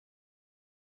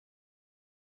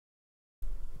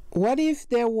What if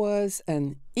there was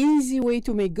an easy way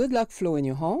to make good luck flow in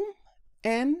your home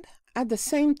and at the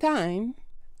same time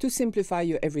to simplify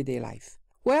your everyday life?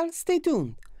 Well, stay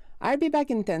tuned. I'll be back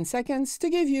in 10 seconds to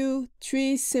give you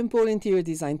 3 simple interior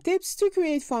design tips to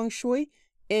create feng shui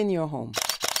in your home.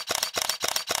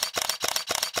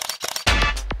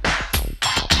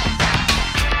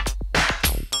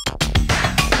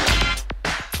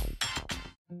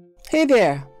 Hey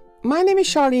there, my name is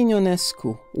Charlene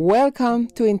Ionescu. Welcome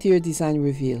to Interior Design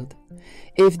Revealed.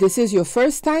 If this is your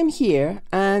first time here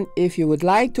and if you would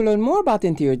like to learn more about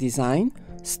interior design,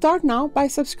 start now by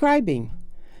subscribing.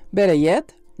 Better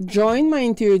yet, join my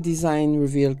Interior Design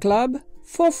Revealed Club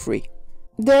for free.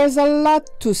 There's a lot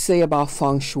to say about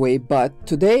Feng Shui, but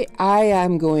today I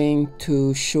am going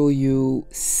to show you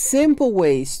simple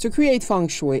ways to create Feng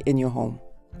Shui in your home.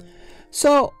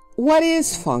 So, what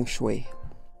is Feng Shui?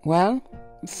 Well,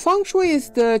 Feng Shui is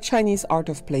the Chinese art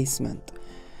of placement.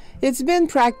 It's been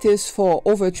practiced for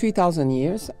over 3,000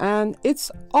 years and it's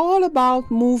all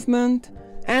about movement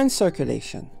and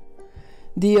circulation.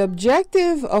 The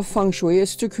objective of Feng Shui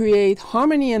is to create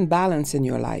harmony and balance in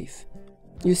your life.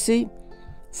 You see,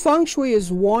 Feng Shui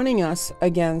is warning us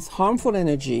against harmful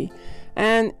energy,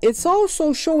 and it's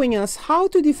also showing us how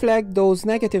to deflect those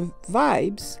negative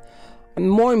vibes, and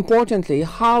more importantly,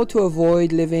 how to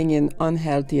avoid living in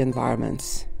unhealthy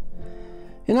environments.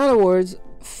 In other words,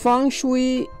 Feng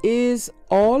Shui is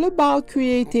all about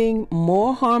creating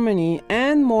more harmony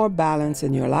and more balance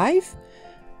in your life,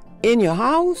 in your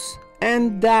house,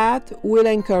 and that will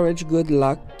encourage good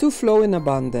luck to flow in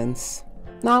abundance.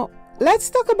 Now, let's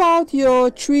talk about your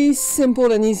 3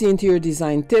 simple and easy interior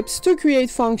design tips to create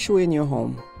Feng Shui in your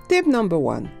home. Tip number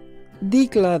 1,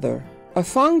 declutter. A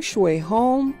Feng Shui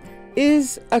home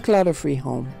is a clutter-free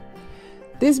home.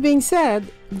 This being said,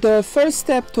 the first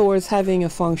step towards having a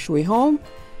Feng Shui home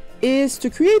is to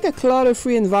create a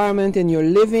clutter-free environment in your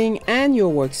living and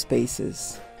your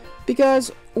workspaces.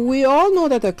 Because we all know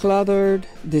that a cluttered,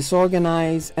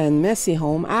 disorganized, and messy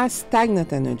home has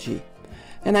stagnant energy.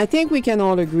 And I think we can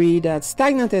all agree that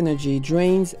stagnant energy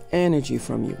drains energy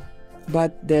from you.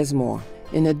 But there's more.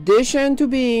 In addition to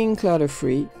being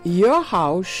clutter-free, your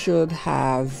house should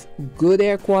have good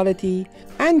air quality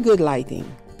and good lighting,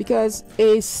 because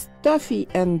a stuffy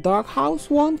and dark house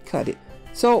won't cut it.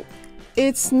 So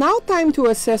it's now time to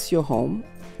assess your home,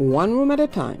 one room at a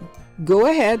time. Go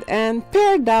ahead and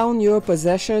pare down your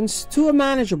possessions to a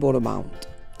manageable amount.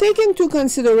 Take into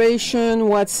consideration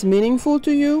what's meaningful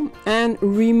to you and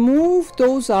remove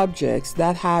those objects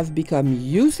that have become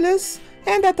useless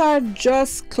and that are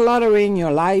just cluttering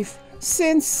your life,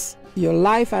 since your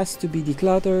life has to be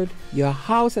decluttered, your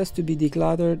house has to be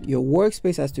decluttered, your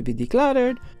workspace has to be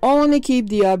decluttered. Only keep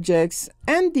the objects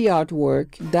and the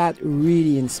artwork that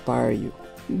really inspire you.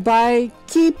 By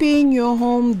keeping your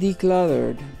home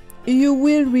decluttered, you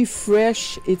will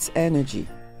refresh its energy,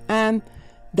 and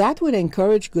that will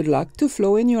encourage good luck to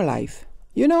flow in your life.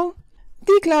 You know,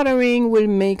 decluttering will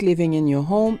make living in your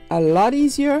home a lot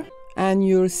easier, and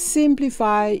you'll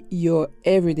simplify your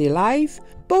everyday life,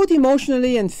 both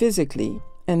emotionally and physically.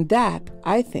 And that,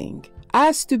 I think,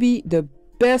 has to be the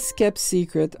best kept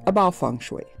secret about Feng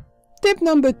Shui. Tip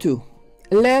number 2,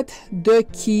 let the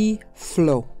qi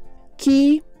flow.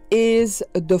 Qi is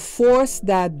the force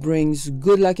that brings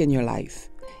good luck in your life.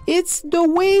 It's the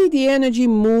way the energy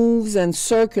moves and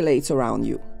circulates around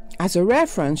you. As a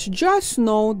reference, just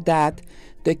know that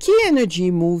the qi energy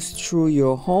moves through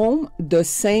your home the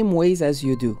same ways as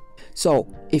you do. So,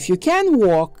 if you can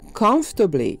walk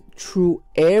comfortably through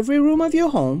every room of your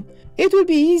home, it will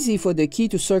be easy for the qi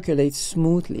to circulate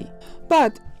smoothly.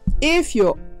 But if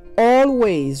you're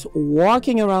always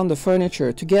walking around the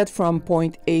furniture to get from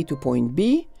point A to point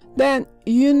B, then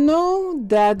you know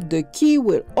that the qi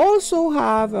will also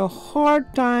have a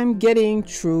hard time getting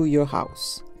through your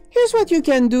house. Here's what you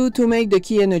can do to make the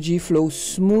qi energy flow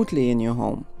smoothly in your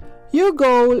home. Your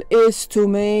goal is to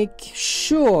make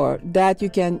sure that you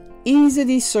can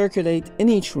easily circulate in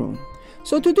each room.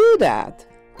 So to do that,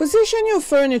 position your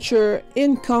furniture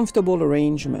in comfortable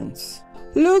arrangements.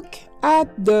 Look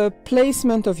at the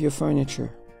placement of your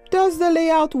furniture. Does the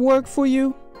layout work for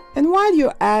you? And while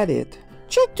you're at it,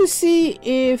 check to see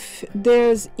if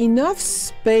there's enough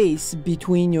space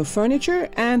between your furniture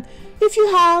and if you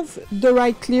have the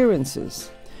right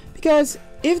clearances. Because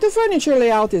if the furniture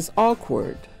layout is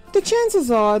awkward, the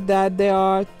chances are that there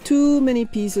are too many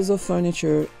pieces of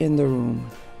furniture in the room.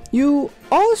 You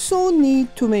also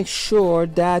need to make sure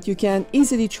that you can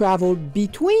easily travel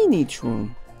between each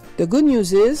room. The good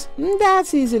news is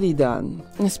that's easily done,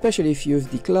 especially if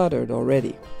you've decluttered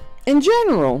already. In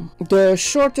general, the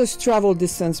shortest travel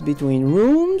distance between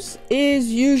rooms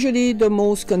is usually the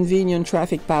most convenient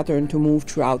traffic pattern to move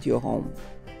throughout your home.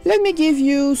 Let me give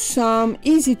you some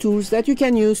easy tools that you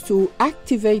can use to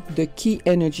activate the key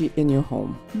energy in your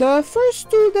home. The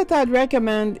first tool that I'd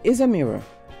recommend is a mirror.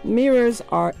 Mirrors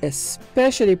are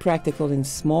especially practical in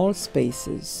small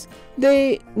spaces.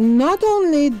 They not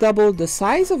only double the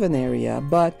size of an area,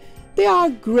 but they are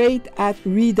great at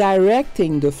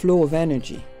redirecting the flow of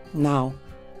energy. Now,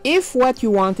 if what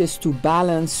you want is to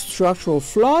balance structural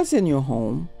flaws in your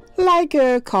home, like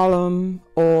a column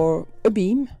or a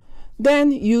beam,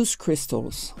 then use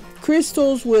crystals.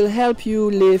 Crystals will help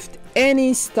you lift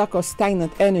any stuck or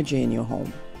stagnant energy in your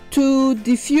home. To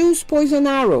diffuse poison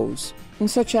arrows,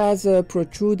 such as a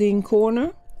protruding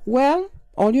corner, well,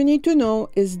 all you need to know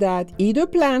is that either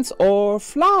plants or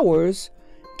flowers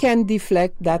can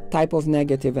deflect that type of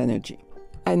negative energy.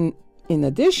 And in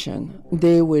addition,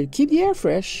 they will keep the air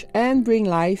fresh and bring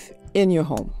life in your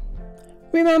home.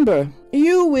 Remember,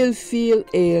 you will feel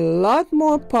a lot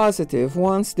more positive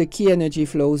once the key energy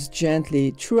flows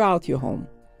gently throughout your home.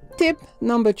 Tip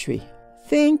number 3,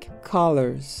 think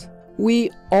colors.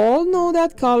 We all know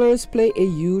that colors play a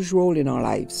huge role in our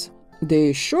lives.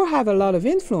 They sure have a lot of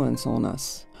influence on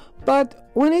us. But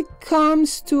when it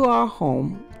comes to our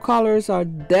home, colors are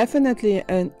definitely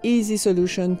an easy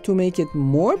solution to make it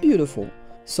more beautiful.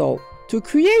 So, to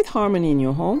create harmony in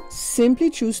your home, simply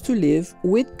choose to live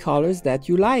with colors that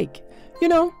you like.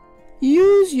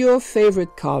 Use your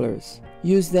favorite colors.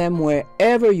 Use them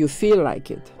wherever you feel like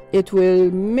it. It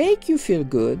will make you feel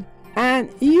good,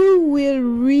 and you will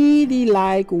really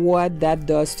like what that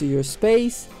does to your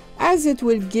space, as it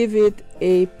will give it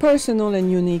a personal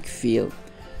and unique feel.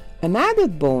 An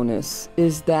added bonus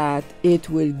is that it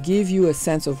will give you a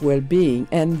sense of well-being,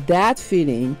 and that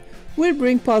feeling will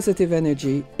bring positive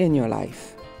energy in your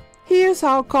life. Here's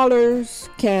how colors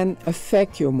can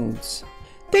affect your moods.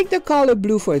 Take the color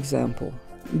blue, for example.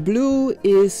 Blue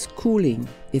is cooling,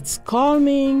 it's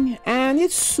calming, and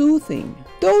it's soothing.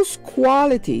 Those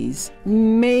qualities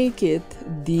make it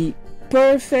the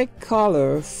perfect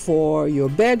color for your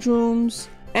bedrooms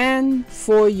and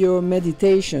for your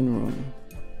meditation room.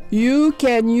 You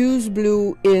can use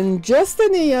blue in just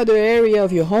any other area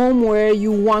of your home where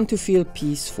you want to feel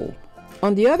peaceful.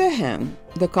 On the other hand,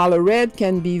 the color red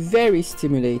can be very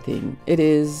stimulating. It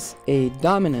is a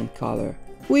dominant color.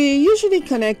 We usually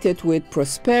connect it with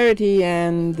prosperity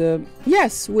and,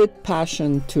 yes, with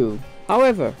passion too.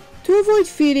 However, to avoid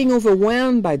feeling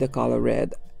overwhelmed by the color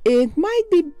red, it might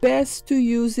be best to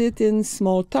use it in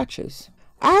small touches.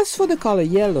 As for the color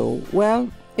yellow,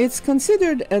 well, it's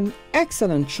considered an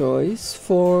excellent choice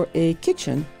for a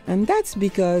kitchen, and that's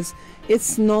because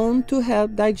it's known to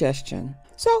help digestion.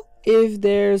 So, if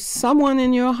there's someone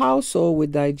in your household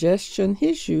with digestion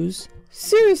issues,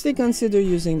 seriously consider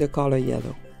using the color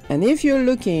yellow. And if you're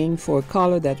looking for a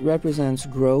color that represents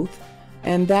growth,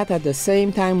 and that at the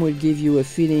same time will give you a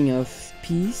feeling of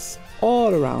peace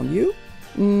all around you,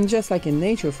 just like in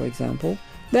nature, for example,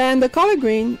 then the color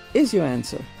green is your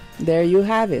answer. There you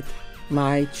have it.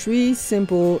 My 3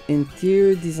 simple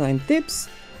interior design tips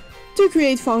to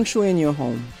create feng shui in your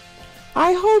home.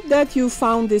 I hope that you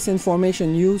found this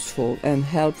information useful and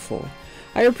helpful.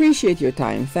 I appreciate your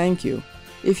time. Thank you.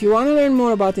 If you want to learn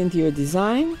more about interior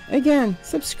design, again,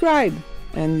 subscribe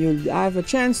and you'll have a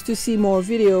chance to see more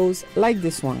videos like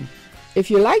this one. If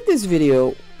you like this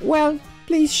video, well,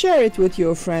 please share it with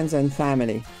your friends and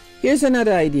family. Here's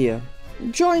another idea.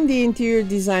 Join the Interior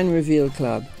Design Reveal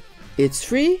Club. It's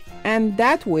free, and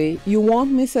that way you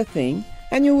won't miss a thing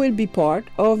and you will be part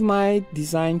of my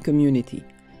design community.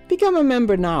 Become a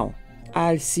member now.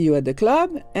 I'll see you at the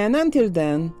club, and until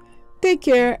then, take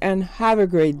care and have a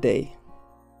great day.